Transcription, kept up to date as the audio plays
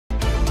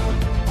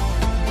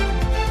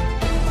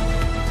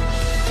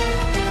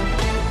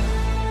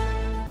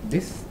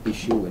this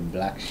issue with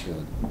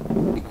Blackshield,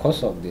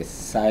 because of the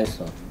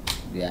size of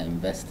their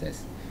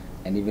investors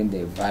and even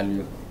the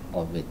value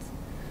of it,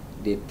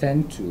 they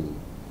tend to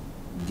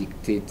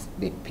dictate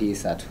the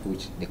pace at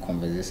which the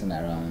conversation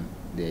around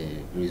the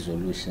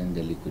resolution,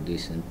 the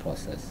liquidation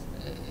process,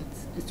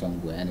 it's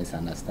ongoing and it's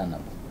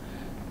understandable.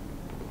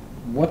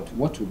 What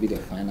will be the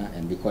final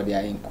end? Because they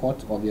are in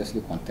court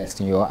obviously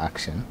contesting your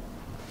action.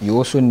 You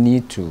also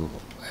need to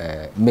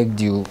make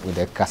deal with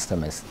the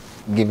customers,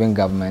 given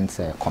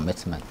government's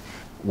commitment.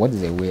 What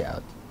is the way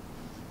out?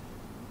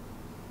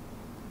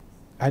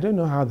 I don't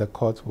know how the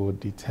court will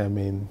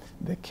determine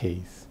the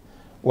case.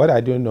 What I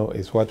do know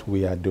is what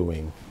we are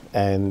doing.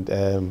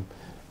 And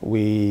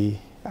we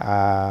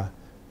are,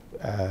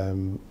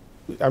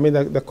 I mean,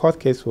 the court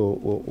case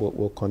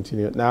will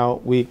continue.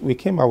 Now, we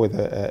came out with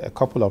a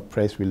couple of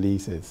press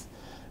releases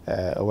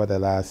over the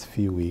last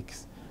few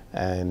weeks.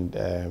 And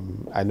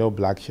I know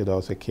Blackshield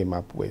also came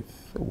up with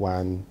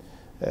one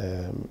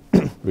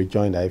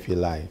rejoinder, if you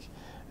like.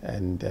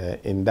 And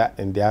in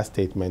their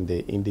statement, they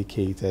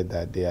indicated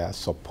that they are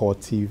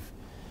supportive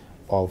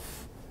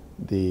of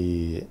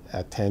the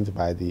attempt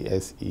by the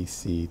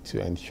SEC to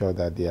ensure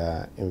that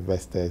their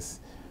investors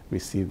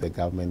receive the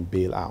government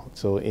bailout.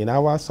 So in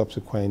our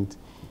subsequent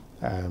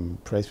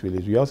press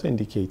release, we also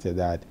indicated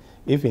that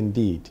if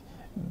indeed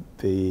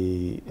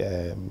the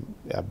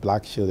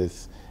Blackshield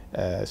is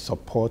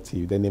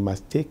supportive, then they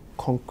must take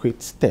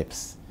concrete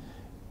steps,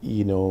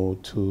 you know,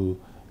 to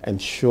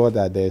ensure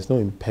that there is no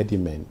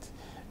impediment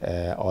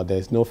or there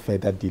is no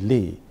further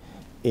delay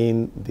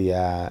in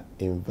their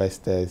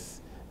investors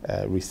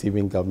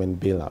receiving government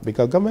bailout.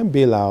 Because government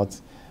bailout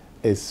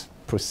is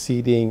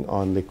proceeding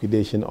on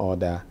liquidation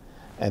order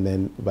and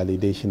then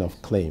validation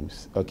of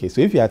claims. Okay,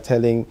 so if you are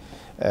telling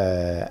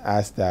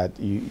us that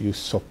you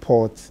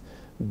support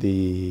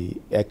the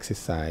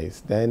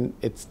exercise, then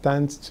it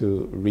stands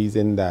to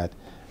reason that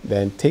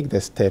then take the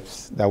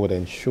steps that would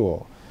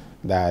ensure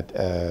that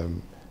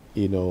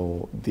you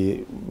know,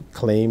 the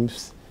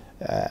claims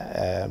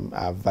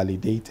are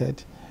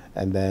validated,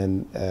 and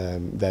then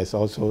there's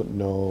also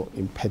no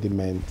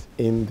impediment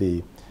in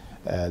the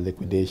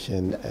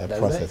liquidation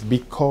process,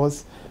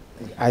 because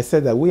I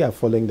said that we are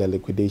following the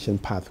liquidation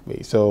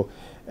pathway. So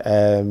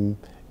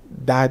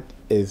that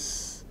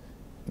is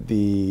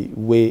the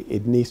way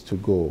it needs to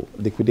go.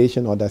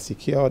 Liquidation order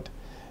secured,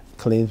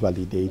 claims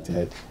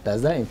validated.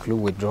 Does that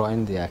include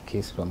withdrawing their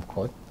case from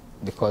court?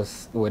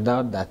 Because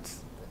without that,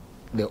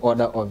 the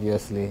order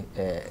obviously,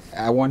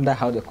 I wonder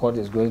how the court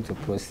is going to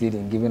proceed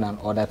in giving an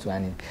order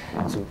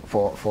to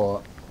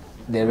for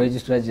the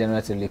Registrar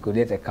General to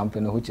liquidate a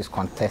company which is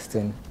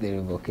contesting the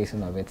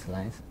revocation of its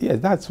license. Yes,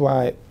 that's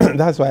why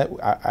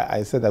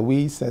I said that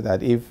we said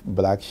that if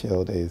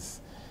Blackshield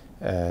is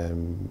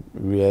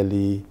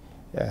really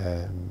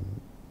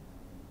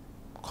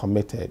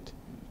committed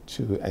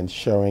to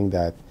ensuring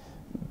that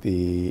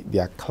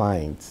their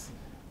clients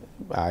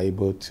are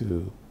able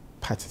to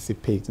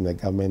participate in the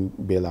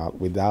government bailout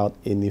without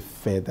any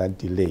further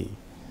delay.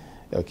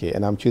 Okay,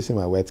 and I'm choosing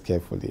my words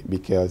carefully,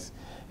 because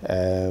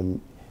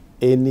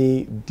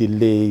any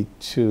delay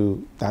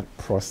to that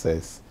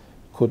process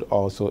could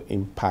also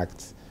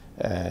impact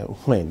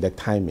the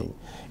timing.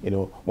 You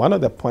know, one of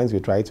the points we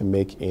tried to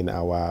make in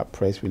our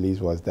press release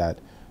was that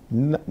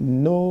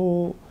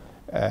no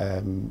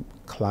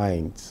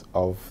clients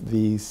of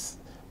these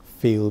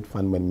failed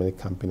fund management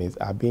companies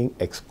are being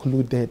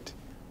excluded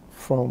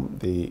from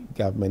the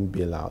government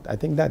bailout. I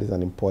think that is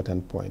an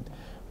important point.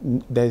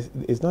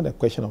 It's not a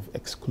question of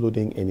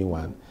excluding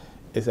anyone.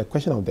 It's a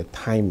question of the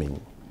timing,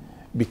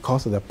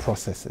 because of the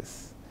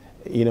processes.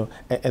 You know,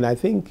 and I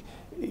think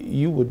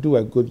you would do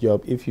a good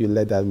job if you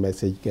let that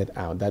message get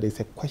out. That is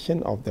a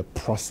question of the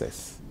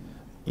process.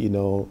 You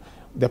know,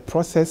 the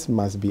process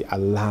must be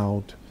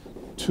allowed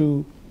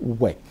to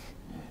work,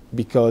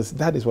 because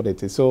that is what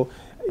it is. So,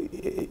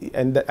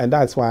 and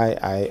that's why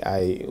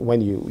I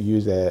when you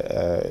use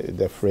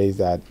the phrase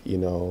that, you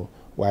know,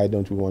 why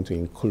don't we want to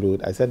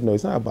include? I said, no,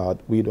 it's not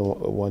about we don't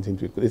want to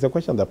include. It's a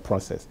question of the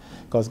process,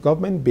 because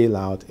government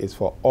bailout is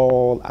for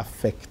all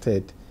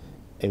affected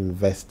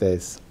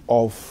investors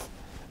of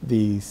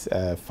these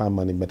fund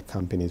management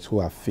companies who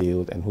have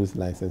failed and whose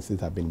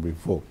licenses have been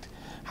revoked.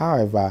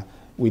 However,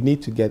 we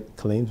need to get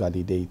claims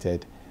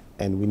validated,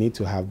 and we need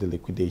to have the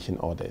liquidation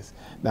orders.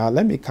 Now,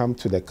 let me come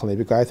to the claim,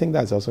 because I think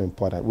that's also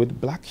important. With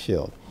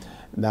Blackshield,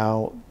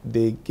 now,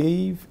 they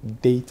gave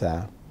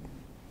data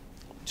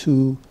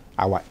to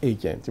our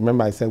agent.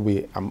 Remember, I said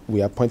we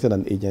appointed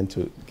an agent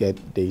to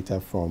get data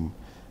from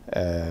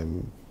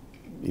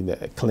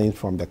claims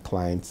from the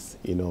clients,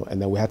 you know, and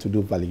then we had to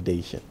do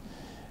validation.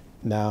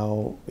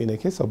 Now, in the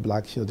case of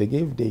Blackshield, they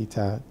gave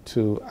data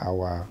to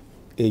our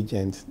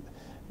agents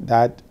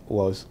that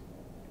was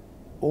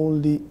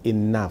only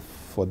enough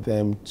for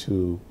them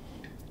to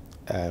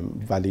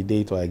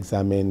validate or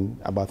examine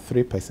about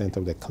 3%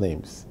 of the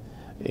claims.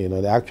 You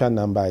know, the actual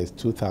number is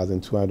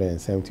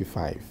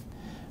 2,275.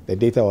 The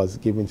data was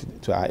given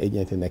to our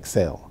agent in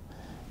Excel.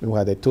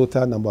 Meanwhile, the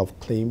total number of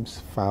claims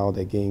filed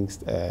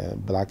against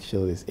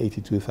Blackshield is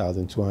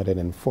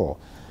 82,204.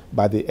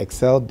 but the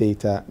Excel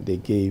data they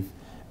gave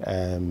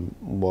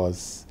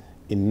was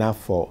enough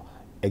for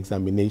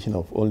examination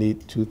of only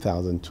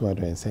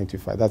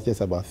 2,275. That's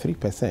just about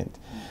 3%.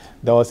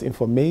 There was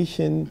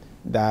information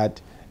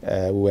that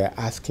we were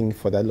asking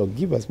for that, look,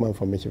 give us more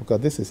information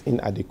because this is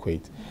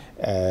inadequate.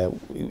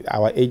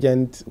 Our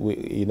agent,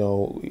 we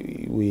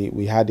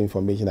had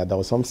information that there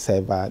was some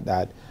server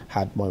that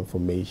had more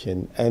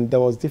information, and there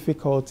was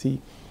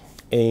difficulty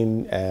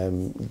in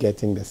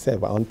getting the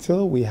server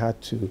until we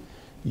had to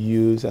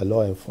use a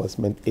law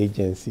enforcement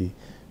agency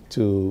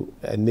to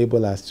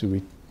enable us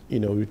to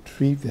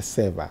retrieve the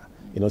server.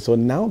 So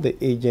now the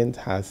agent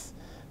has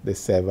the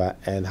server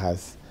and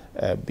has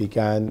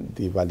began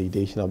the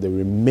validation of the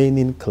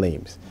remaining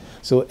claims.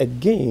 So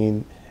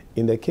again,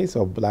 in the case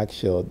of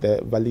Blackshield, the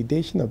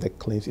validation of the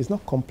claims is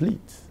not complete.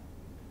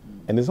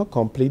 And it's not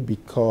complete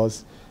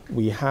because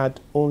we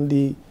had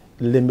only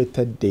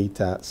limited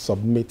data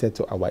submitted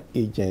to our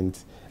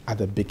agent at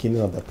the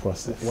beginning of the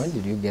process. When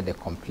did you get the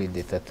complete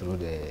data through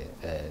the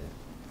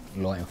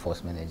law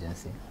enforcement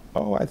agency?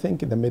 Oh, I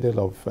think in the middle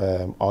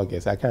of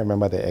August. I can't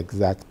remember the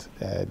exact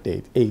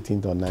date,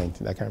 18th or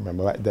 19th. I can't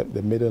remember.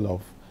 The middle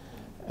of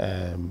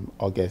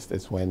August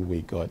is when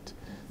we got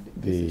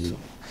the...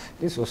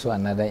 This is also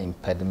another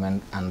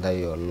impediment under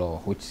your law,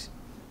 which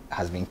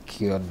has been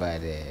cured by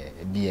the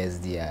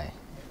BSDI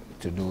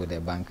to do with the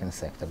banking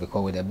sector.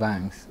 Because with the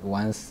banks,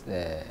 once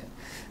a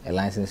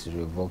license is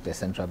revoked, the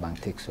central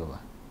bank takes over.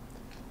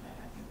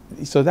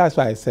 So that's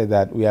why I said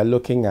that we are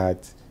looking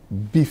at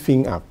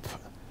beefing up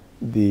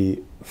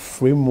the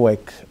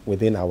framework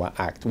within our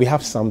act. We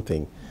have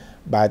something,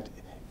 but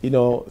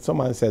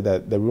someone said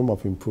that the room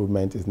of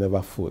improvement is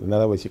never full. In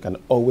other words, you can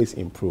always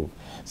improve.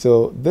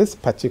 So this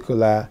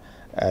particular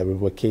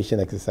revocation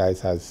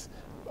exercise has,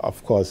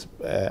 of course,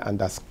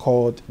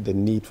 underscored the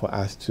need for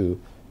us to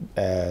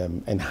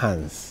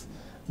enhance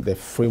the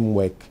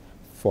framework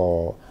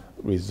for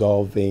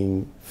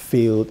resolving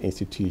failed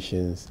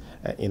institutions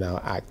in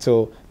our act.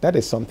 So that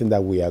is something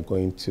that we are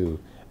going to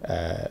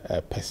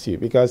pursue,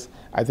 because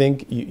I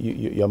think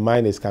your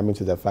mind is coming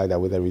to the fact that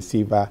with the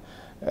receiver,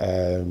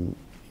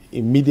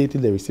 immediately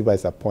the receiver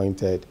is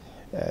appointed,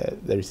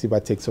 the receiver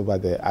takes over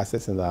the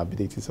assets and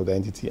liabilities of the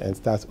entity and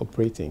starts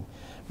operating.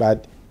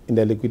 But in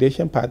the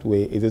liquidation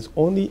pathway, it is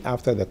only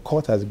after the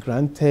court has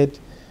granted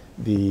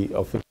the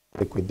official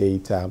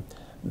liquidator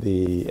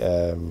the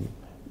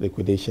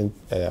liquidation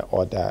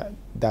order,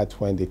 that's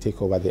when they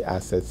take over the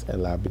assets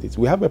and liabilities.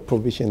 We have a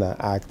provision in our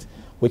act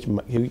which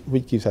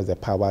gives us the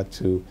power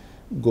to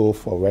go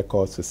for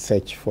records, to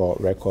search for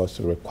records,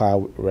 to require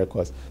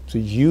records, to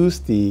use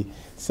the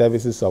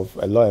services of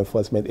a law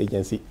enforcement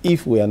agency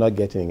if we are not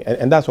getting it.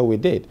 And that's what we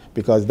did,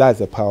 because that's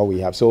the power we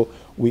have. So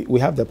we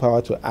have the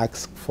power to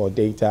ask for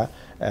data.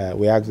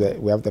 We have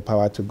the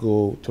power to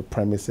go to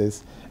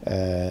premises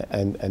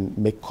and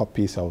make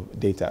copies of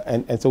data.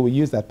 And so we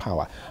use that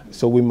power.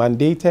 So we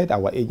mandated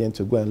our agent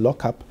to go and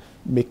lock up,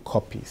 make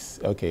copies.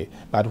 Okay.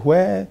 But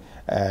where,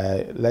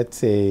 let's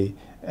say,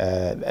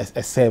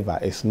 a server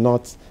is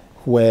not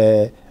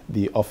where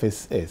the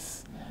office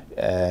is,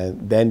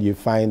 then you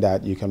find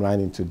that you can run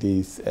into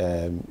these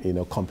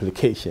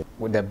complications.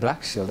 With the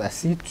Blackshield, I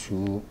see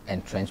two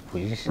entrenched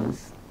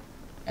positions,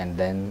 and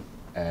then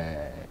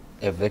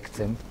a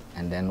victim,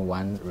 and then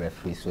one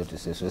referee, so to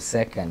say. So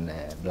second,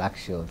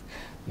 Blackshield,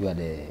 you are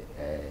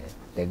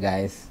the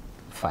guys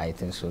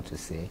fighting, so to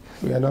say.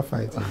 We are not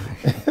fighting.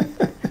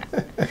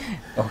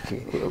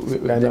 Okay.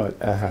 We are not.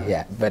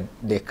 Yeah, but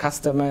the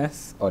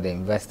customers or the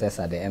investors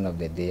at the end of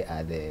the day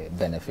are the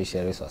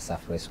beneficiaries or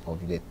sufferers of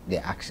the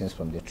actions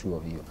from the two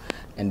of you.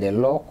 And the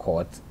law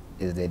court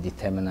is the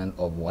determinant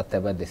of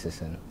whatever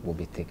decision will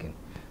be taken.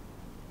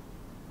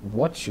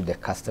 What should the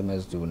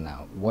customers do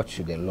now? What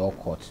should the law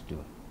court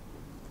do?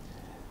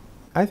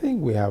 I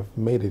think we have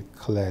made it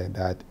clear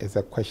that it's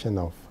a question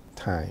of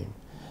time.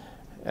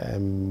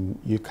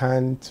 You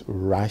can't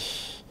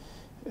rush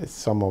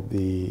some of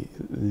the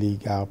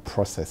legal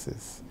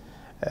processes.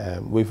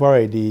 We've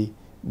already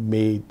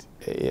made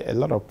a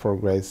lot of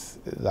progress,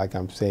 like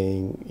I'm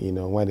saying,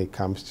 when it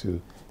comes to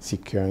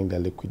securing the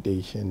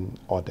liquidation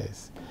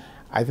orders.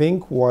 I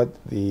think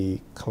what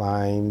the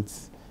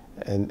clients,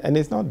 and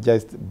it's not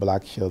just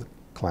Blackshield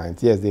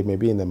clients, yes, they may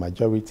be in the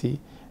majority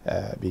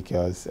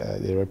because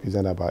they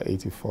represent about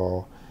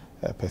 84%,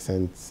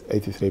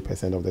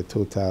 83% of the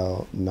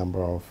total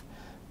number of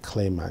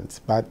claimants.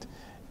 But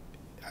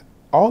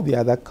all the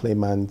other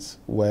claimants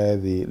where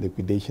the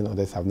liquidation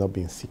orders have not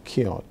been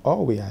secured,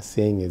 all we are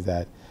saying is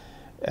that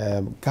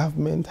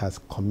government has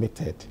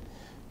committed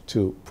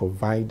to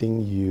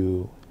providing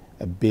you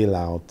a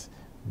bailout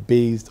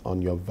based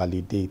on your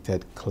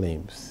validated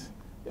claims.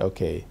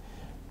 Okay.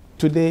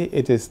 Today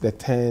it is the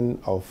turn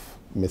of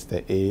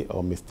Mr. A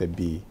or Mr.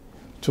 B.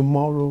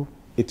 Tomorrow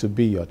it will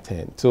be your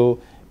turn. So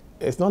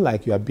it's not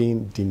like you are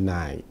being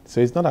denied.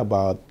 So it's not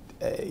about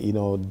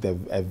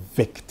a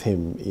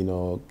victim,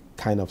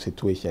 kind of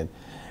situation.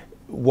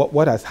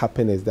 What has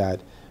happened is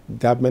that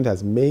government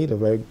has made a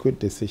very good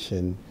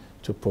decision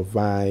to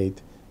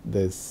provide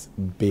this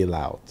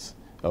bailout,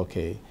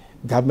 okay?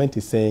 government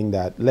is saying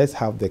that let's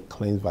have the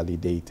claims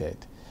validated.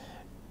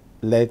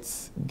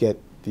 Let's get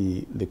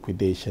the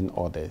liquidation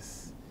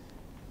orders,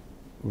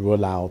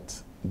 roll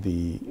out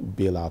the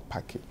bailout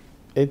package.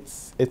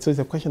 It's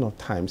a question of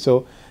time.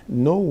 So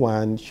no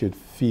one should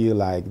feel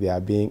like they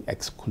are being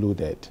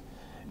excluded.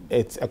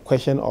 It's a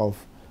question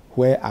of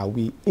where are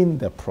we in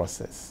the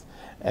process.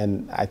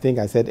 And I think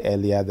I said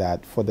earlier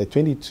that for the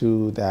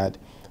 22 that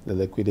the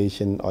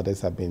liquidation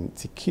orders have been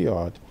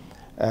secured,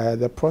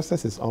 the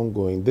process is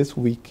ongoing. This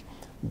week,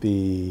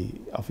 the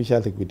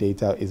official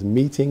liquidator is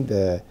meeting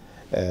the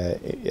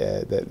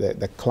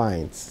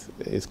clients.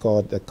 It's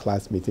called the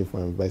class meeting for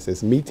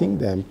investors, meeting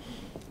them.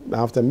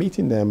 After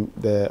meeting them,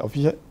 the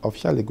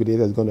official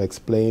liquidator is going to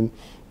explain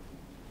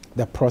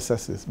the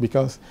processes,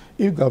 because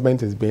if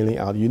government is bailing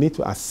out, you need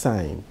to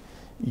assign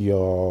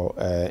your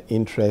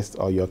interest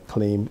or your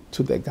claim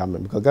to the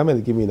government, because government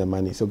is giving you the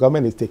money, so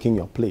government is taking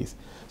your place.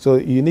 So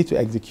you need to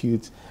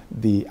execute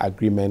the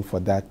agreement for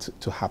that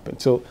to happen.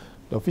 So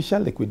the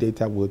official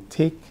liquidator will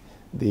take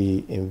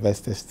the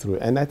investors through.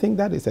 And I think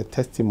that is a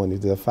testimony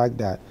to the fact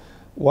that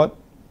what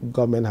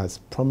government has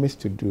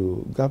promised to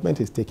do, government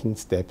is taking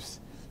steps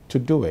to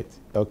do it.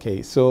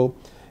 Okay, so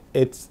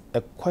it's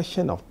a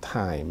question of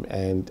time,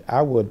 and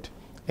I would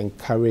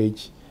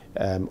encourage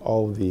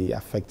all the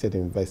affected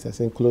investors,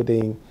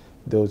 including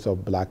those of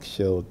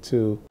Blackshield,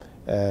 to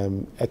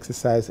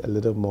exercise a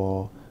little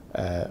more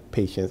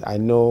patience. I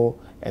know,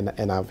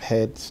 and I've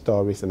heard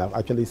stories, and I've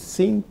actually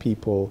seen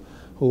people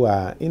who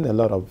are in a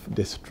lot of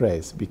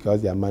distress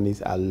because their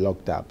monies are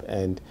locked up,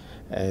 and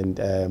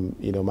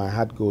you know, my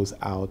heart goes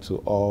out to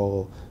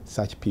all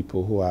such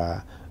people who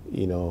are,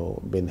 you know,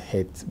 been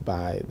hit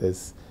by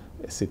this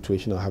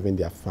situation of having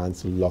their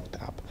funds locked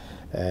up.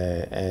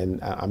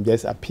 And I'm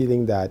just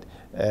appealing that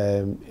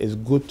it's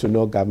good to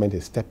know government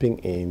is stepping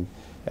in.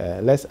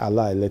 Let's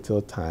allow a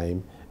little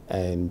time,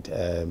 and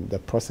the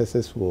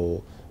processes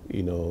will,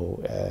 you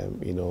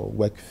know,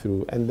 work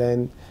through, and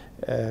then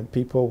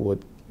people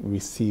would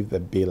receive the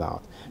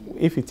bailout.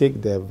 If you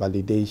take the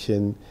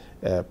validation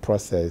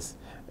process,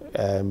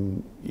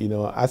 you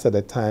know, as at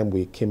the time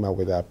we came out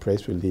with our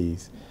press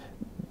release,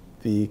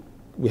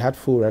 we had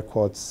full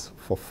records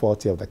for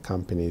 40 of the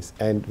companies,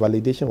 and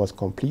validation was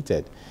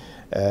completed.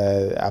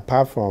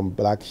 Apart from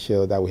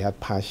Blackshield that we had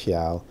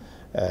partial,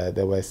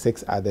 there were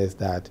 6 others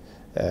that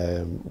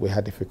we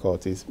had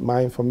difficulties.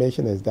 My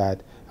information is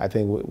that I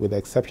think with the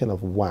exception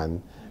of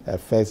one,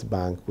 First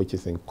Bank, which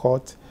is in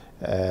court,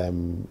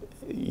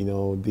 you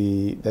know,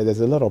 there's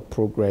a lot of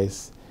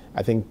progress.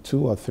 I think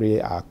 2 or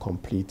 3 are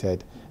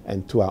completed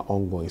and 2 are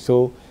ongoing.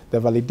 So the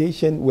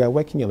validation, we are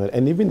working on it.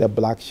 And even the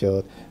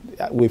Blackshield,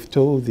 we've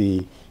told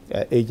the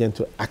agent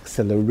to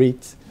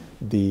accelerate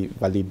the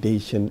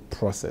validation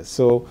process.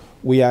 So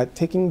we are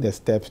taking the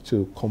steps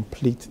to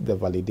complete the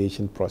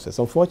validation process.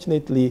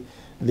 Unfortunately,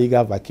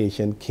 legal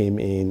vacation came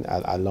in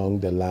along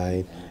the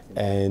line,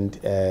 and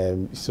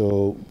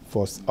so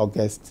for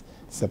August,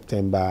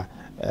 September,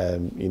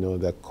 you know,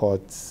 the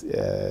courts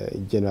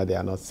generally they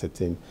are not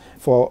sitting.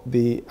 For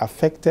the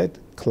affected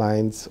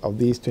clients of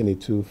these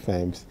 22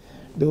 firms,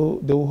 they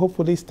will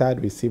hopefully start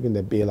receiving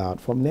the bailout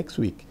from next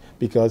week,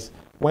 because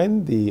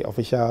when the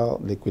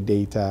official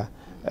liquidator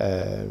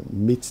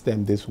meets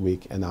them this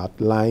week and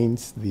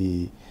outlines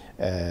the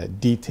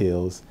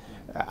details,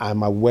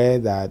 I'm aware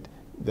that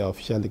the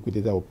official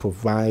liquidator will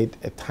provide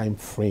a time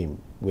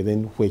frame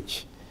within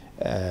which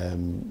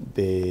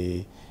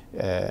they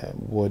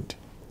would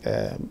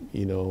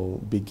you know,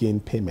 begin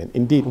payment.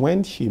 Indeed,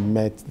 when she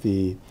met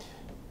the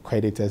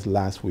creditors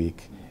last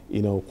week,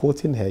 you know,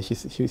 quoting her,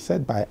 she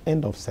said by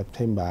end of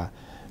September,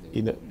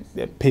 you know,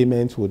 the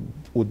payments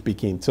would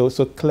begin. So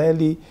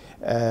clearly,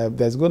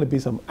 there's going to be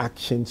some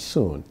action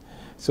soon.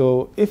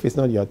 So if it's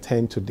not your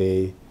turn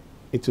today,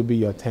 it will be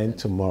your turn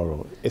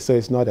tomorrow. So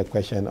it's not a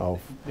question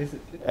of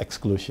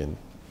exclusion.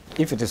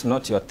 If it is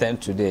not your turn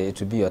today, it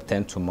will be your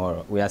turn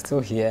tomorrow. We are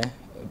still here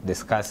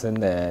discussing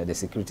the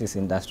securities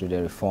industry,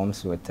 the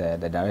reforms with the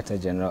Director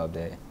General of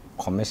the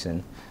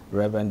Commission,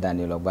 Rev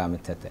Daniel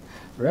Ogbarmey Tetteh.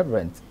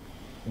 Reverend,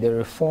 the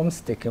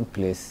reforms taking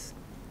place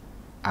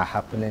are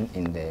happening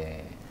in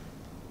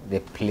the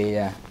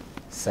player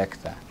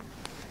sector.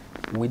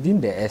 Within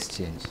the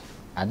exchange,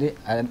 are there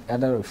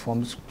other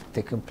reforms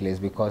taking place?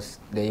 Because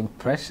the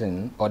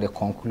impression or the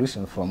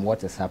conclusion from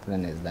what is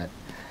happening is that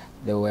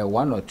there were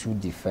 1 or 2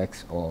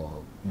 defects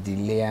or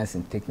delays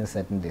in taking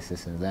certain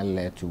decisions that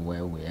led to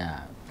where we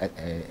are.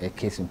 A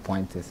case in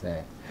point is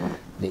the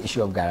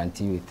issue of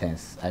guarantee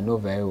returns. I know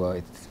very well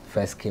it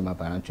first came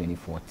up around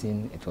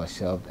 2014, it was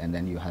shelved, and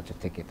then you had to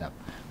take it up.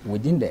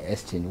 Within the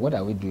exchange, what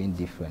are we doing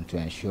different to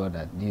ensure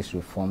that these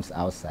reforms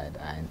outside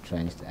are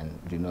entrenched and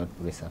do not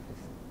resurface?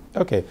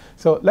 Okay,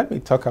 so let me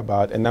talk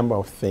about a number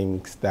of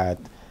things that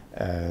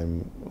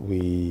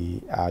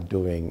we are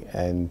doing,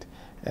 and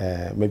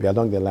maybe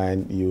along the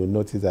line you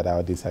notice that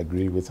I'll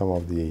disagree with some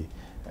of the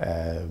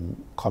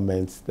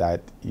comments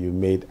that you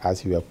made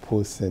as you were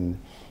posing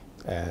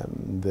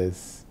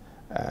this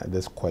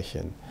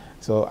question.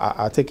 So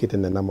I'll take it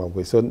in a number of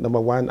ways. So number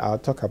one, I'll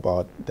talk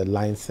about the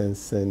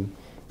licensing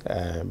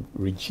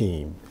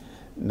regime.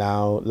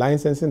 Now,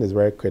 licensing is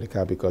very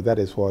critical because that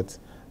is what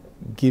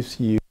gives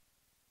you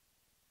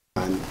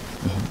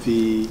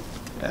the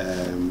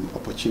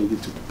opportunity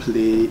to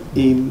play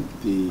in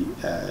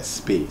the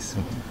space.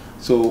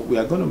 So we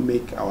are going to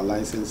make our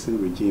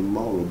licensing regime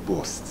more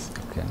robust.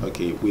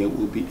 Okay, we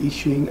will be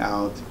issuing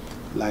out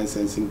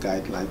licensing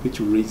guidelines which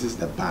raises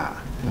the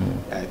bar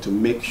to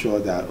make sure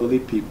that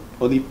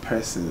only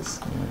persons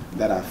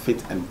that are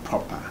fit and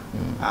proper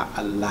are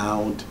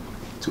allowed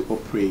to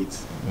operate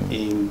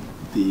in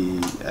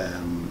the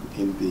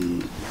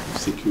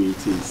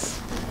securities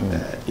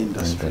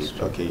industry.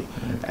 Okay,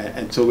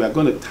 and so we are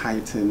going to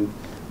tighten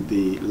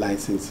the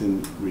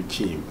licensing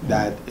regime.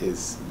 That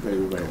is very,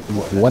 very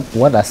important.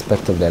 What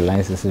aspect of the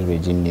licensing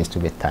regime needs to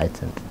be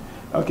tightened?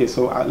 Okay,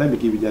 so let me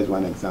give you just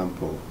one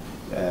example.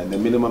 The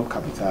minimum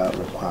capital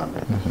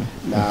requirement.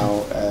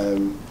 Now,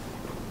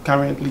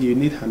 currently you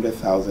need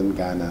 100,000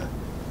 Ghana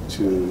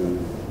to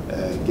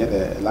get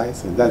a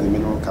license. That's the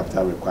minimum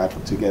capital required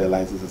to get a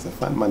license as a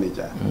fund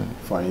manager,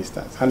 for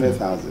instance.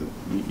 100,000,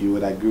 you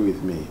would agree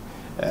with me,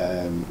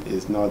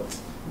 is not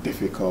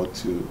difficult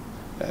to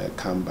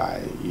come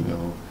by, you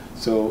know.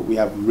 So we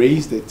have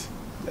raised it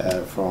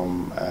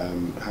from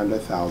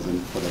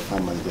 100,000 for the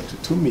fund manager to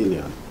 2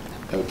 million,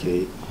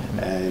 okay,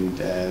 and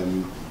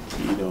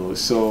you know,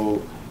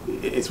 so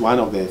it's one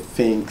of the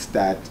things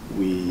that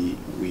we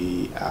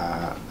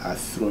are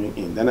throwing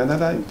in. Then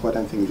another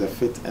important thing is the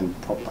fit and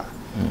proper.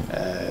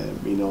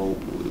 You know,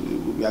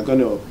 we are going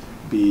to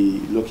be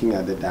looking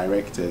at the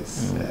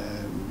directors,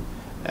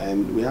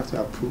 and we have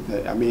to approve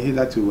that. I mean,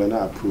 hitherto we're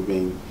not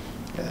approving,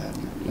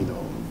 you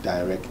know,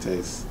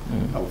 directors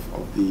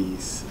of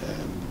these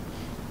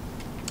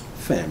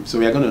firms. So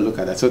we are going to look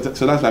at that. So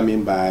that's what I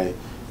mean by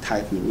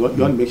tightening. We want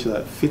to make sure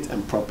that fit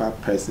and proper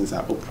persons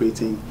are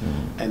operating,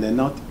 and then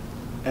not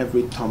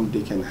every Tom,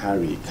 Dick, and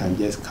Harry can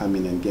just come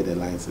in and get a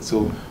license.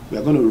 So we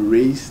are going to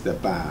raise the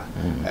bar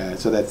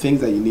so that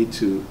things that you need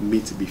to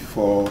meet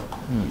before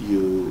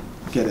you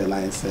get a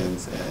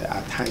license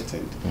are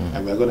tightened.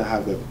 And we are going to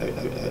have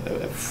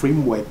a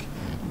framework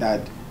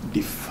that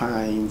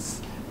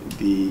defines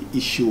the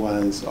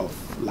issuance of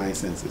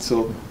licenses.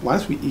 So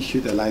once we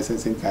issue the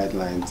licensing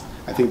guidelines,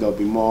 I think there'll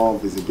be more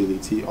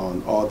visibility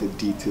on all the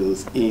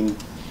details in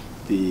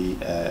the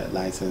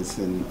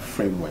licensing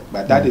framework.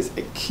 But that is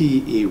a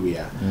key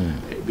area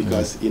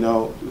because, you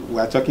know,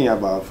 we're talking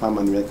about farm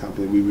and rare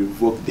companies, we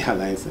revoke their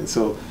license.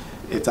 So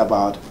it's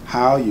about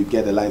how you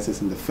get a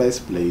license in the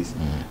first place.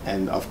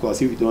 And of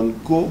course, if you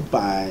don't go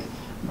by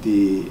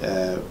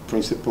the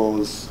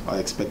principles or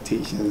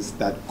expectations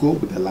that go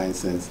with the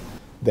license,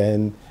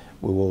 then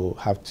we will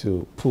have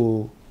to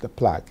pull the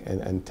plug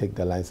and take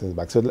the license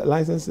back. So the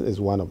license is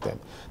one of them.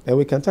 Then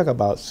we can talk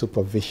about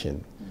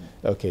supervision.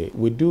 Okay,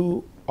 we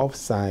do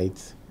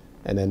off-site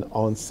and then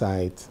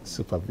on-site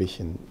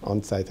supervision,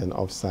 on-site and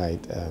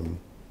off-site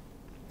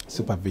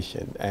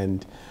supervision.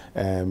 And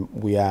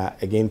we are,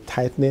 again,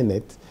 tightening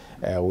it.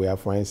 We are,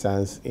 for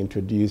instance,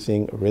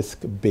 introducing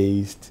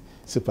risk-based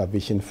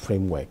supervision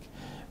framework.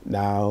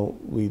 Now,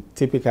 we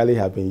typically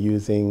have been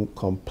using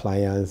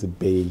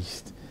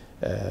compliance-based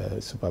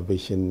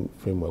supervision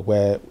framework,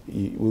 where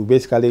we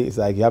basically, it's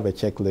like you have a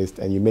checklist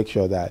and you make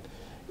sure that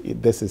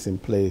this is in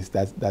place,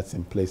 that's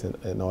in place,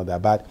 and all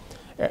that. But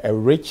a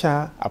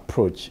richer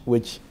approach,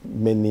 which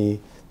many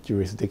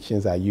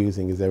jurisdictions are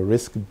using, is a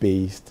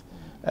risk-based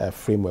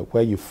framework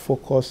where you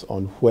focus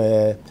on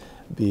where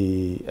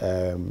the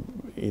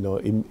you know,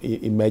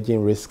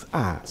 emerging risks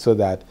are, so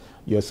that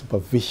your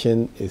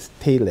supervision is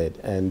tailored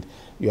and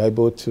you're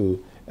able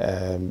to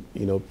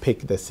you know,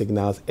 pick the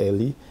signals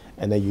early,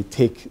 and then you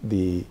take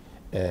the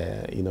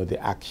you know,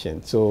 the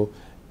action. So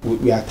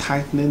we are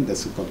tightening the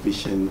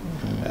supervision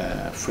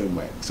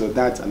framework. So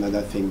that's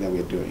another thing that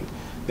we're doing.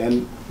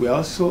 Then we're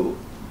also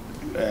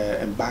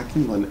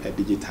embarking on a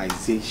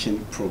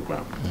digitization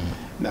program.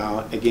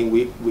 Now, again,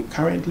 we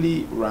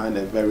currently run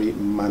a very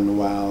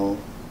manual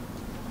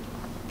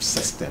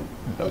system,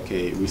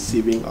 okay,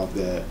 receiving of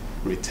the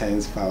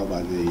returns filed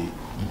by the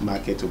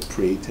market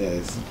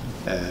operators,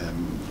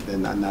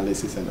 then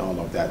analysis and all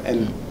of that.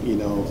 And, you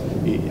know,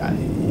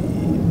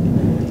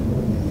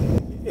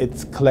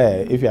 it's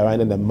clear if you're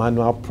running a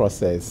manual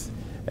process,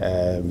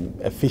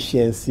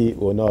 efficiency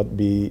will not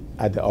be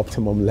at the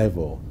optimum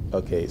level.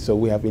 Okay, so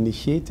we have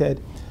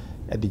initiated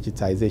a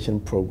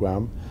digitization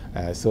program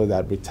so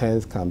that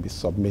returns can be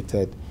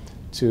submitted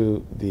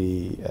to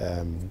the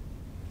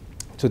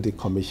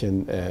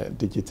commission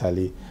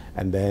digitally,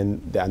 and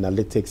then the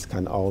analytics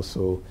can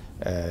also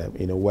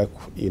you know, work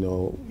you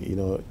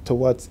know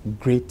towards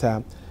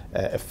greater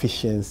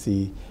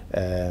efficiency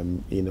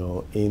you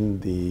know, in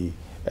the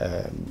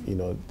you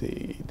know,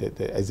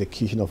 the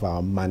execution of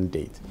our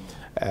mandate.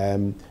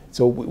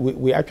 So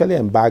we actually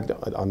embarked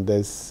on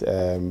this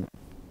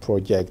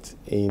project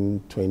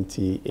in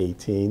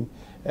 2018,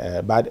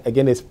 but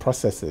again, it's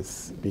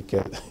processes,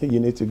 because you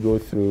need to go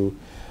through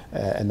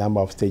a number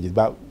of stages.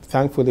 But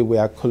thankfully, we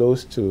are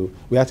close to,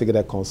 we had to get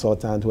a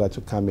consultant who had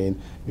to come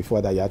in.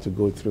 Before that, you had to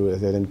go through a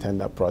certain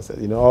tender process.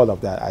 You know, all of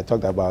that I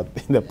talked about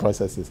in the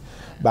processes.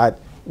 But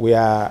we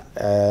are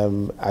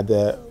at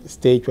the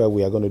stage where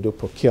we are going to do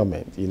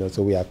procurement, you know,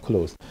 so we are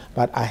close.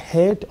 But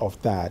ahead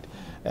of that,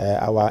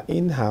 our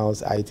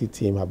in-house IT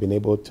team have been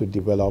able to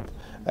develop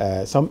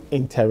some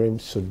interim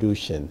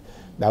solution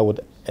that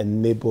would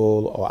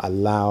enable or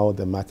allow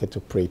the market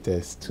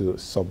operators to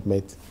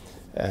submit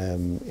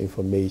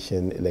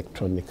information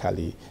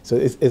electronically. So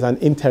it's an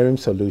interim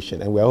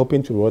solution, and we're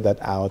hoping to roll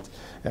that out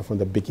from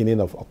the beginning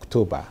of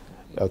October.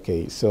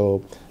 Okay,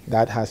 so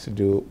that has to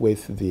do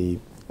with the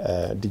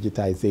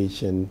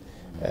digitization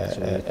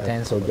so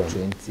returns for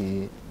program.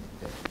 20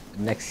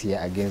 next year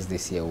against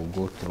this year will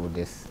go through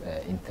this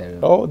interim.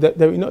 Oh,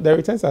 the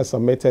returns are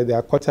submitted. They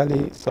are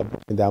quarterly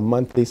submissions, they are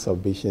monthly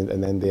submissions,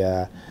 and then they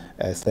are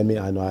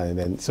semi-annual, and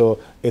then so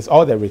it's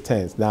all the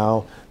returns.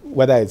 Now,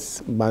 whether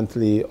it's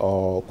monthly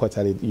or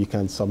quarterly, you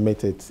can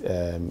submit it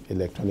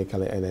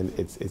electronically, and then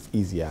it's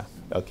easier.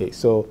 Okay,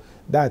 so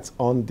that's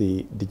on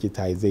the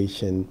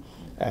digitization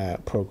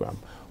program.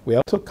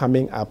 We're also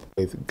coming up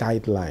with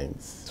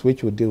guidelines,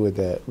 which will deal with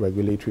the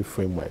regulatory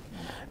framework.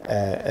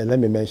 And let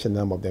me mention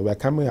some of them. We're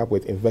coming up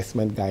with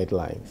investment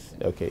guidelines.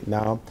 Okay,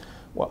 now,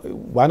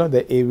 one of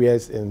the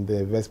areas in the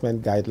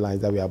investment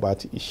guidelines that we're about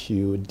to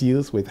issue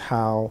deals with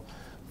how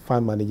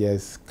fund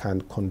managers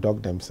can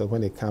conduct themselves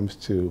when it comes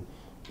to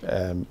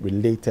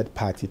related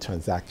party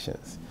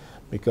transactions.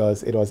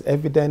 Because it was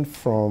evident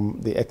from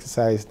the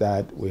exercise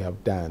that we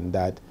have done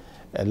that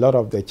a lot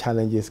of the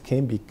challenges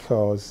came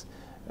because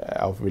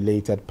of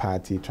related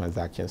party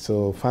transactions.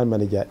 So fund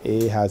manager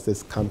A has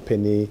this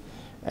company,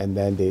 and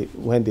then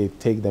when they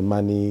take the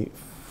money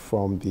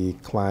from the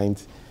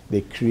client,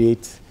 they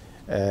create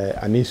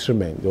an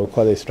instrument. They'll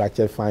call it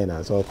structured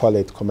finance, or call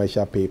it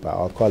commercial paper,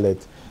 or call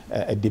it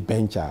a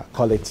debenture,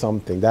 call it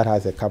something that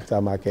has a capital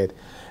market.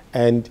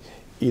 And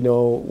you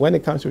know, when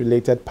it comes to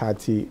related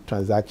party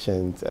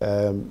transactions,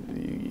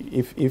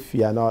 if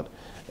you are not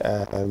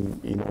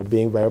you know,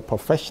 being very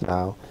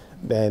professional,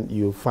 then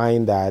you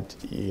find that,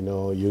 you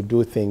know, you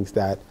do things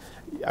that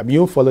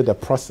you follow the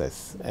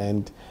process,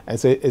 and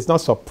so it's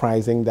not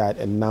surprising that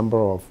a number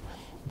of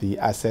the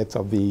assets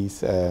of these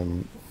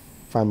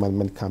fund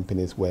management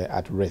companies were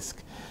at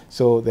risk.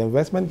 So the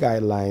investment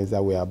guidelines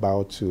that we're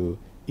about to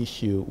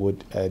issue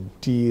would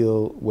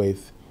deal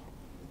with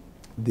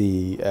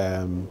the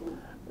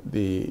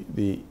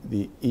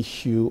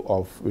issue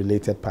of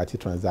related party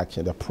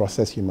transaction, the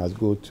process you must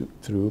go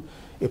through.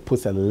 It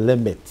puts a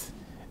limit,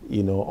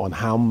 you know, on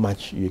how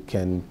much you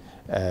can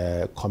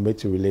commit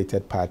to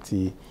related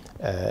party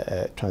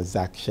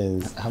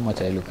transactions. How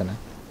much are you looking at,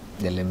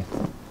 the limit?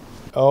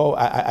 Oh,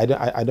 I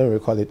don't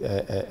recall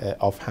it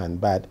offhand,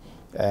 but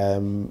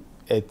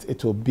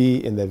it will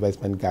be in the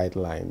investment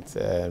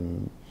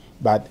guidelines,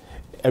 but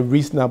a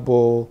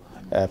reasonable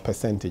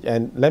percentage.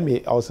 And let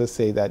me also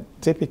say that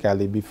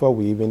typically before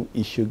we even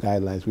issue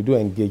guidelines, we do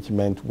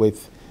engagement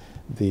with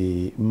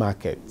the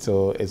market.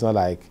 So it's not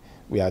like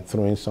we are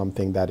throwing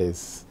something that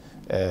is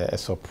a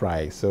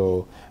surprise.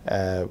 So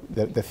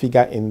the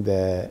figure in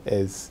there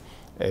is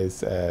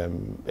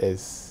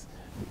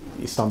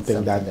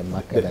something that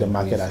the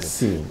market has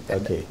seen.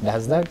 Okay.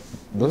 Does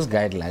those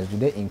guidelines, do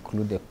they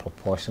include the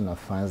proportion of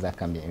funds that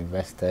can be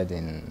invested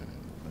in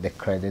the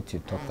credit you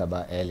talked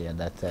about earlier,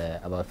 that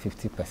about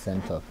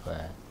 50% of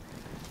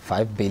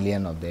 5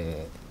 billion of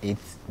the 8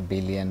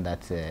 billion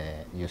that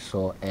you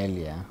saw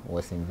earlier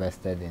was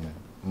invested in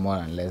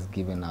more or less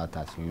given out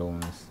as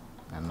loans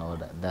and all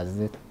that? Does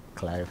it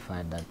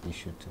clarify that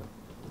issue too?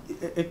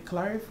 It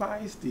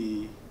clarifies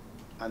the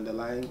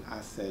underlying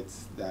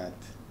assets that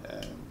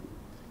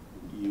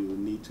you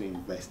need to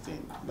invest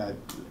in. But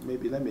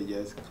maybe let me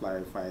just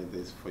clarify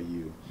this for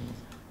you.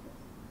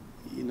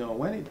 You know,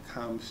 when it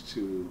comes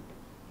to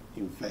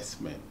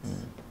investment,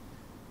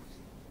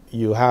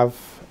 you have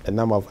a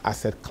number of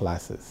asset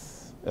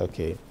classes.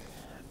 Okay.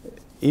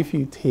 If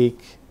you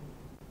take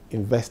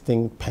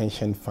investing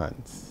pension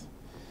funds,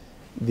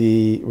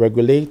 the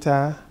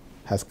regulator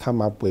has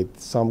come up with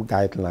some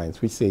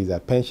guidelines which says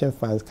that pension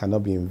funds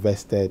cannot be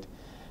invested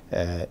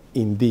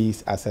in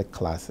these asset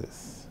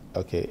classes.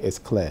 Okay, it's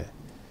clear.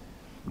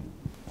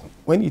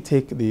 When you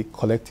take the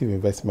collective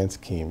investment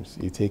schemes,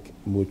 you take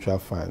mutual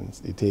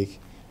funds, you take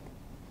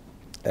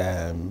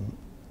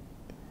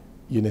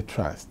unit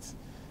trusts,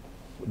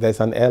 there's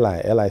an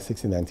LI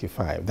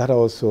 1695. That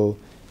also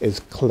is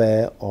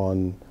clear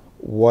on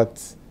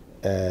what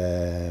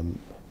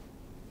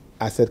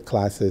asset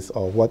classes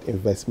or what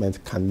investments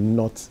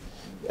cannot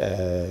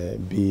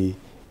be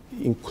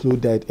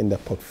included in the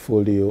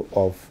portfolio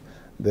of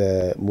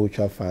the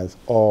mutual funds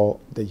or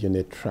the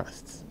unit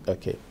trusts.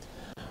 Okay.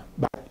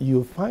 But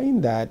you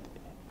find that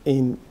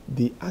in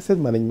the asset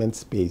management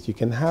space, you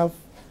can have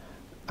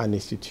an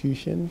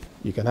institution,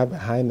 you can have a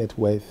high net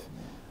worth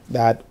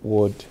that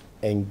would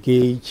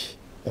engage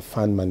a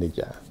fund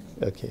manager.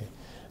 Okay.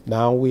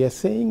 Now we are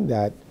saying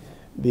that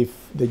the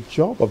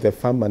job of the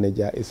fund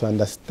manager is to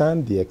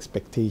understand the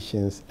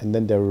expectations and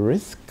then the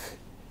risk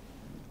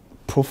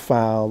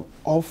profile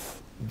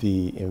of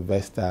the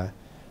investor,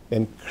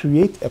 then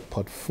create a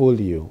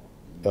portfolio,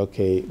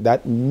 okay,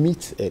 that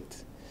meets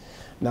it.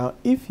 Now,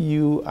 if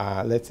you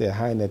are, let's say, a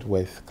high net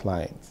worth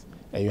client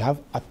and you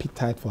have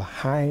appetite for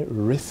high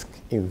risk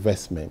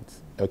investments,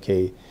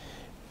 okay,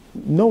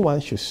 no one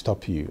should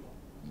stop you.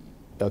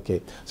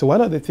 Okay, so one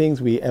of the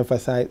things we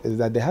emphasize is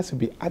that there has to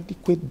be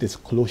adequate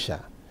disclosure,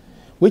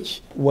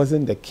 which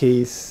wasn't the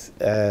case,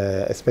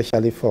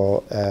 especially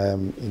for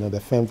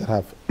the firms that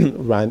have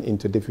run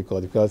into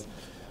difficulty, because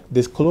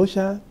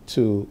disclosure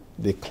to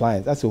the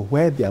client as to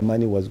where their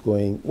money was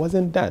going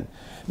wasn't done.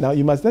 Now,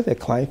 you must let the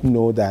client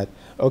know that,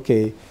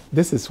 okay,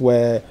 this is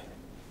where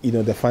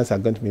the funds are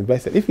going to be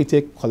invested. If you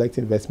take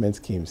collective investment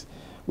schemes,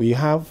 we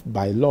have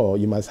by law,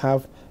 you must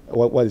have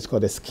what is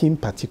called a scheme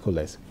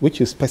particulars, which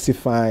you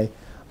specify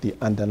the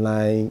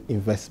underlying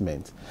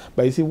investment.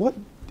 But you see, what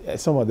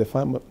some of the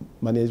fund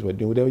managers were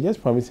doing, they were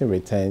just promising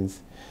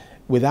returns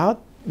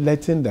without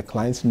letting the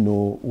clients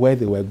know where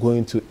they were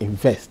going to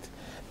invest.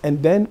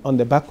 And then on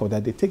the back of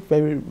that, they take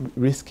very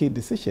risky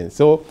decisions.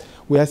 So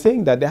we are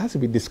saying that there has to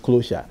be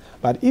disclosure.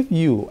 But if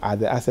you are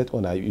the asset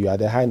owner, you are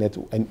the high net,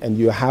 and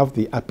you have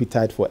the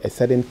appetite for a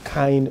certain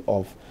kind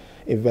of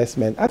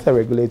investment, as a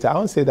regulator, I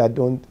won't say that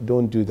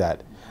don't do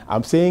that.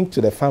 I'm saying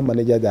to the fund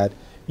manager that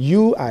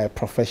you are a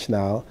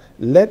professional,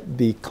 let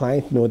the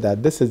client know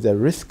that this is the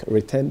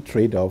risk-return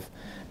trade-off,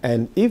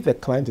 and if the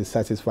client is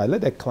satisfied,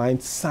 let the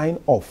client sign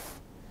off,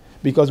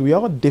 because we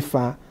all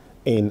differ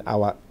in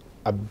our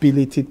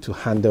ability to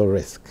handle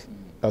risk.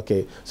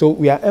 Okay, so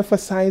we are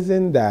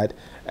emphasizing that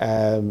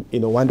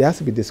one, there has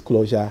to be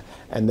disclosure,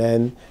 and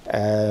then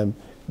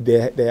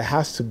there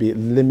has to be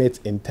limits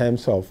in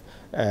terms of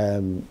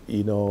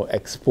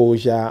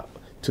exposure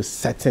to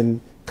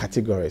certain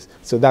categories.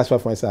 So that's why,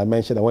 for instance, I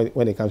mentioned that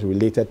when it comes to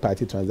related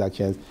party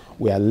transactions,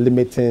 we are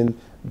limiting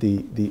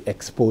the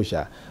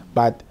exposure.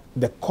 But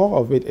the core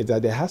of it is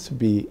that there has to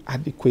be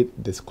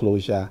adequate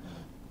disclosure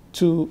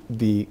to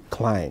the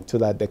client so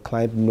that the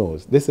client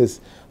knows. This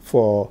is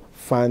for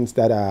funds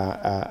that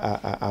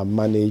are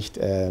managed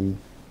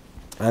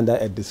under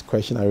a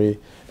discretionary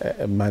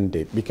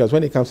mandate. Because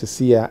when it comes to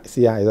CIs,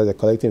 the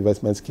collective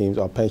investment schemes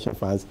or pension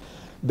funds,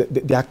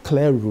 there are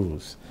clear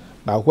rules.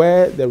 But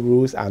where the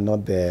rules are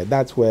not there,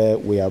 that's where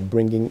we are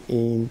bringing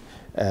in,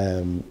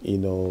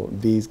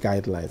 these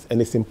guidelines.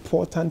 And it's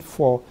important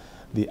for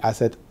the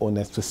asset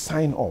owners to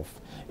sign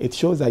off. It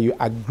shows that you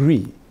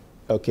agree,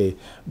 okay?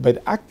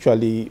 But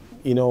actually,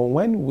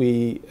 when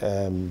we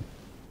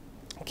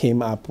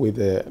came up with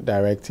a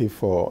directive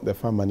for the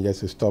fund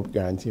managers to stop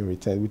guaranteeing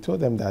returns, we told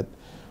them that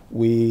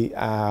we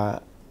are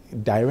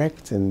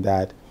directing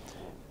that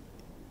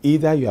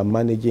either you are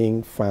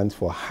managing funds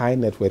for high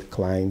net worth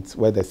clients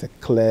where there's a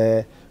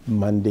clear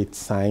mandate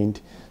signed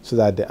so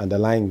that the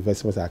underlying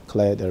investments are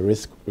clear, the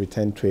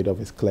risk-return trade-off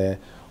is clear,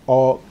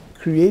 or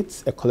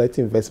create a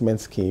collective investment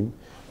scheme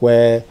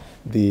where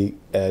the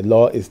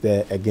law is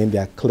there, again,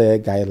 there are clear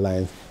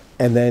guidelines,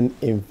 and then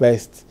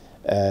invest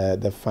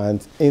the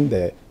funds in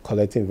the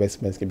collective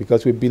investment scheme.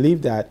 Because we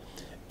believe that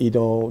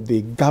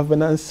the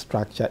governance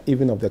structure,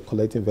 even of the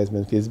collective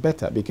investment scheme, is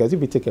better. Because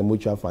if you take a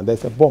mutual fund,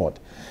 there's a board,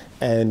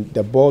 and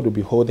the board will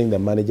be holding the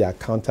manager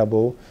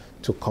accountable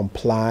to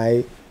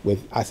comply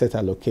with asset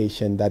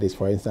allocation that is,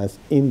 for instance,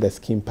 in the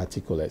scheme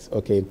particulars.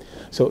 Okay,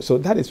 so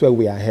that is where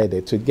we are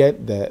headed, to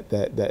get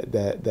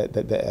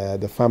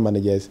the fund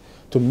managers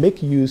to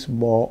make use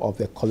more of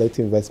the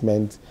collective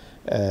investment,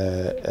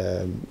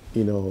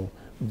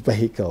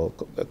 vehicle,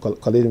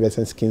 collective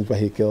investment schemes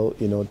vehicle,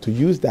 to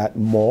use that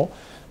more.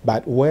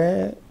 But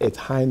where it's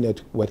high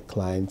net worth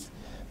clients,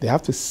 they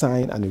have to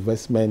sign an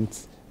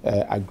investment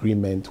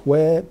agreement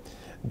where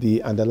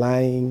the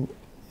underlying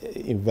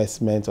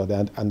investments or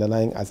the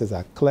underlying assets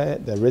are clear,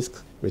 the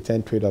risk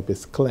return trade-off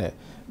is clear.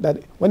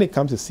 That when it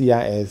comes to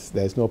CIS,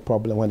 there's no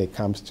problem. When it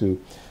comes to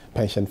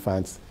pension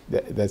funds,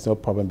 there's no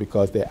problem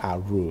because there are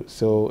rules.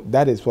 So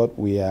that is what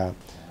we are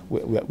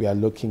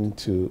looking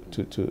to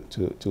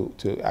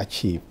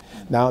achieve.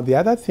 Now, the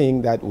other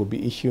thing that we'll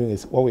be issuing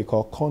is what we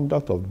call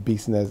conduct of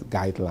business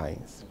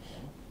guidelines.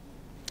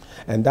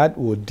 And that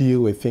will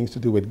deal with things to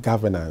do with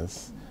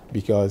governance,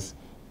 because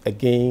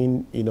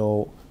again,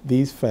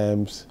 these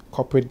firms,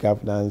 corporate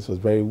governance was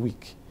very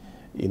weak.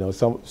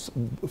 Some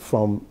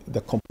from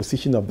the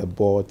composition of the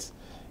boards,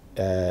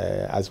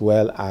 as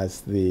well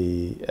as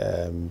the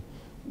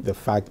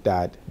fact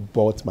that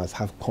boards must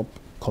have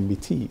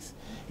committees.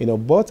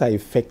 Boards are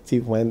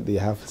effective when they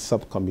have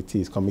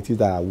subcommittees, committees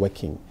that are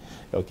working.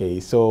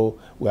 Okay, so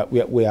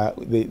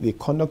the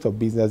conduct of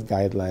business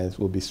guidelines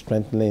will be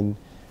strengthening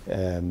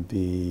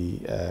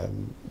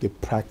the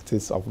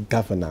practice of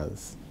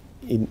governance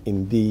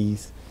in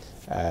these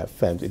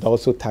firms. It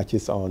also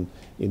touches on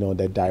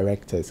the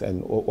directors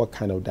and what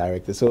kind of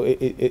directors. So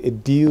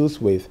it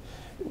deals with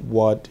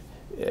what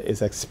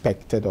is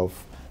expected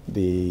of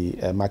the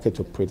market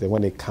operator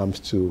when it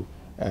comes to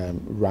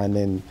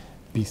running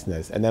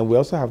business. And then we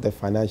also have the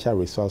financial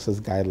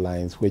resources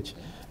guidelines, which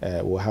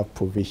will have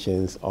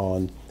provisions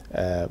on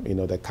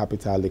the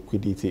capital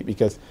liquidity,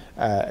 because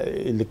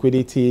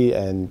liquidity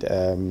and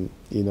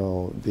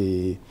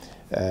the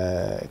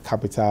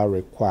capital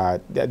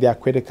required, they are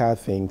critical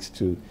things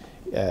to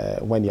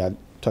when you are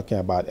talking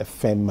about a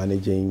firm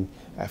managing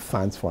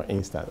funds, for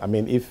instance. I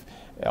mean, if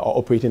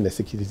operating the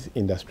securities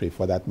industry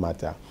for that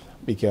matter,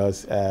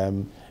 because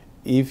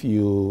if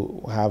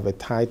you have a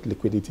tight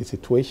liquidity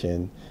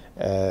situation,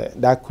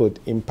 that could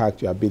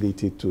impact your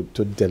ability to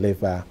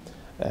deliver,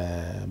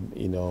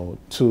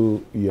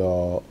 to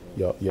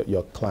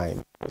your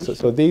client.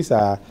 So these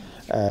are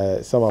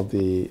some of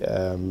the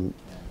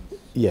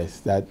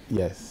yes. The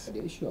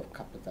issue of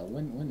capital.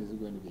 When is it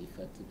going to be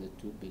effective? The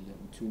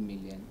 2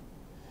 million.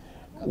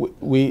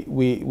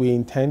 We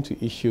intend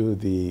to issue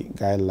the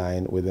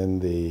guideline within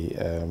the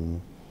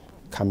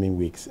coming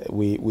weeks.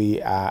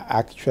 We are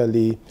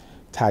actually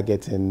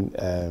targeting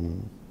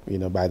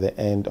by the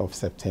end of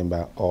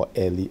September or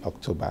early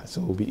October.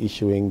 So we'll be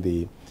issuing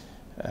the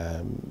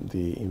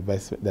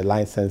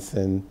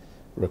licensing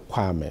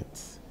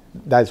requirements.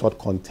 That is what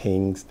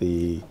contains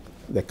the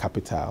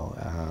capital,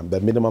 the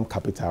minimum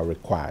capital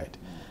required.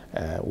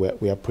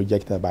 We are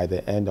projecting that by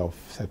the end of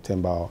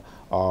September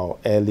or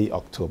early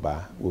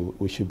October,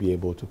 we should be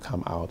able to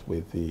come out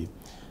with the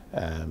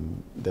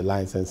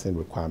licensing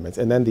requirements.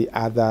 And then the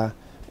other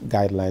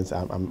guidelines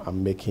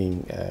I'm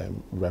making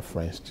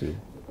reference to.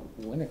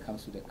 When it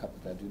comes to the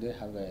capital, do they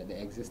have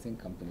the existing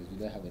companies, do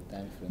they have a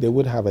time frame? They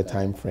would have a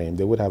time frame.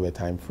 They would have a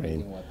time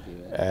frame. In what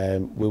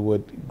period? We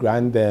would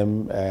grant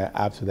them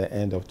up to the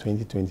end of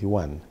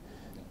 2021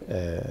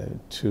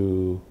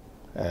 to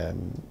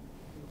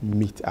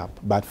meet up.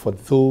 But for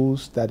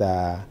those that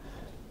are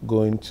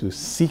going to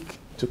seek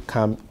to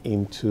come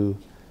into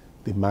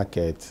the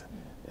market,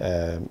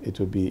 it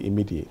will be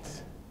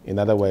immediate. In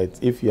other words,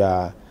 if you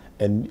are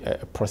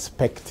a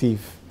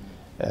prospective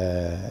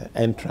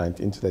entrant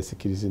into the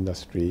securities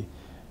industry,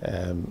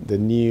 the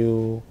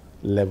new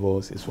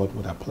levels is what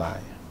would apply.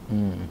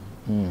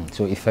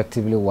 So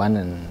effectively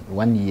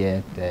 1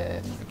 year,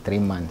 3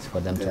 months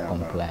for them to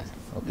comply.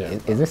 Okay.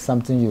 Is this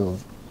something you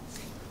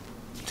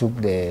took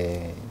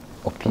the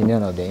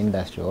opinion of the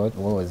industry, or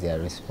what was their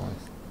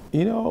response?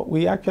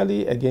 We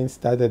actually again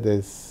started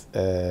this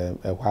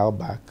a while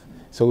back.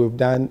 So we've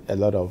done a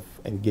lot of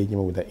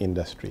engagement with the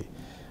industry.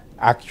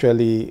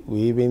 Actually,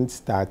 we even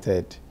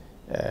started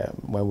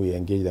when we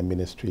engaged the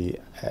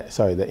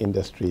the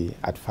industry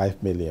at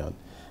 5 million,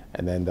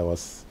 and then there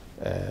was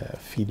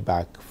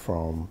feedback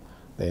from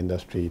the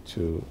industry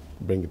to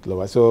bring it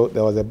lower. So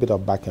there was a bit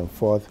of back and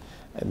forth,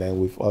 and then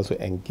we've also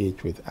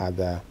engaged with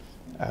other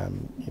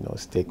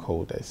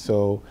stakeholders.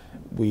 So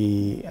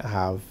we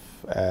have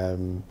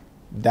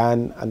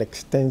done an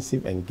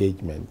extensive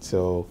engagement.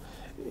 So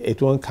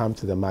it won't come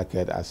to the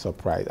market as a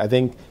surprise. I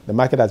think the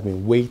market has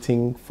been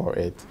waiting for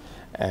it,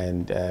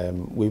 and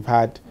we've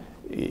had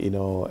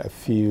a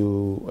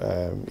few,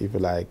 if you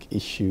like,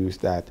 issues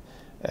that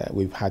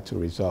we've had to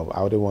resolve.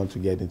 I wouldn't want to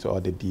get into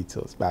all the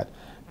details, but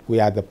we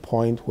are at the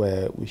point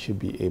where we should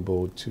be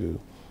able to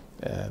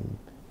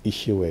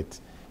issue it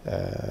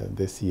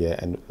this year.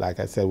 And like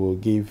I said, we'll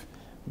give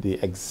the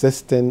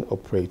existing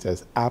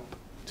operators up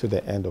to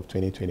the end of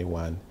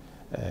 2021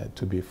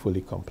 to be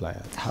fully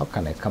compliant. How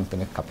can a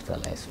company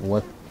capitalize?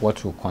 What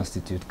will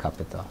constitute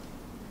capital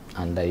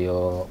under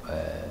your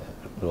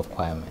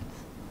requirements?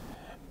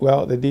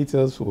 Well, the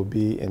details will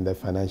be in the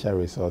financial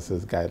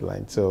resources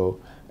guideline. So,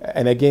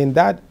 and again,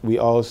 that we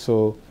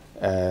also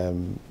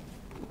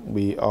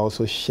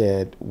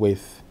shared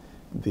with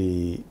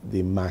the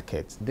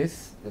market.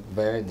 This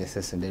very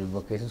decision, the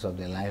revocations of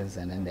the license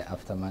and then the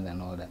aftermath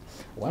and all that,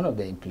 one of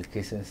the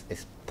implications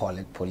is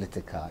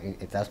political.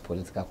 It has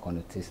political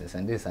connotations,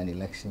 and this is an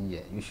election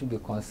year. You should be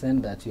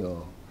concerned that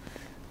your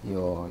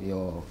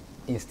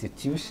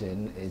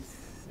institution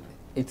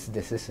its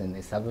decision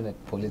is having a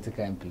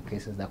political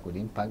implications that could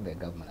impact the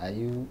government.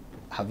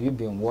 Have you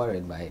been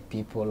worried by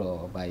people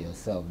or by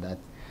yourself that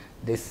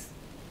this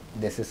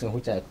decision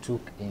which I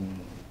took in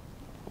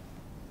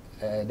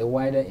the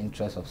wider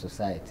interest of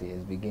society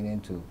is beginning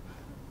to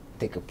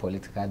take a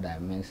political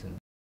dimension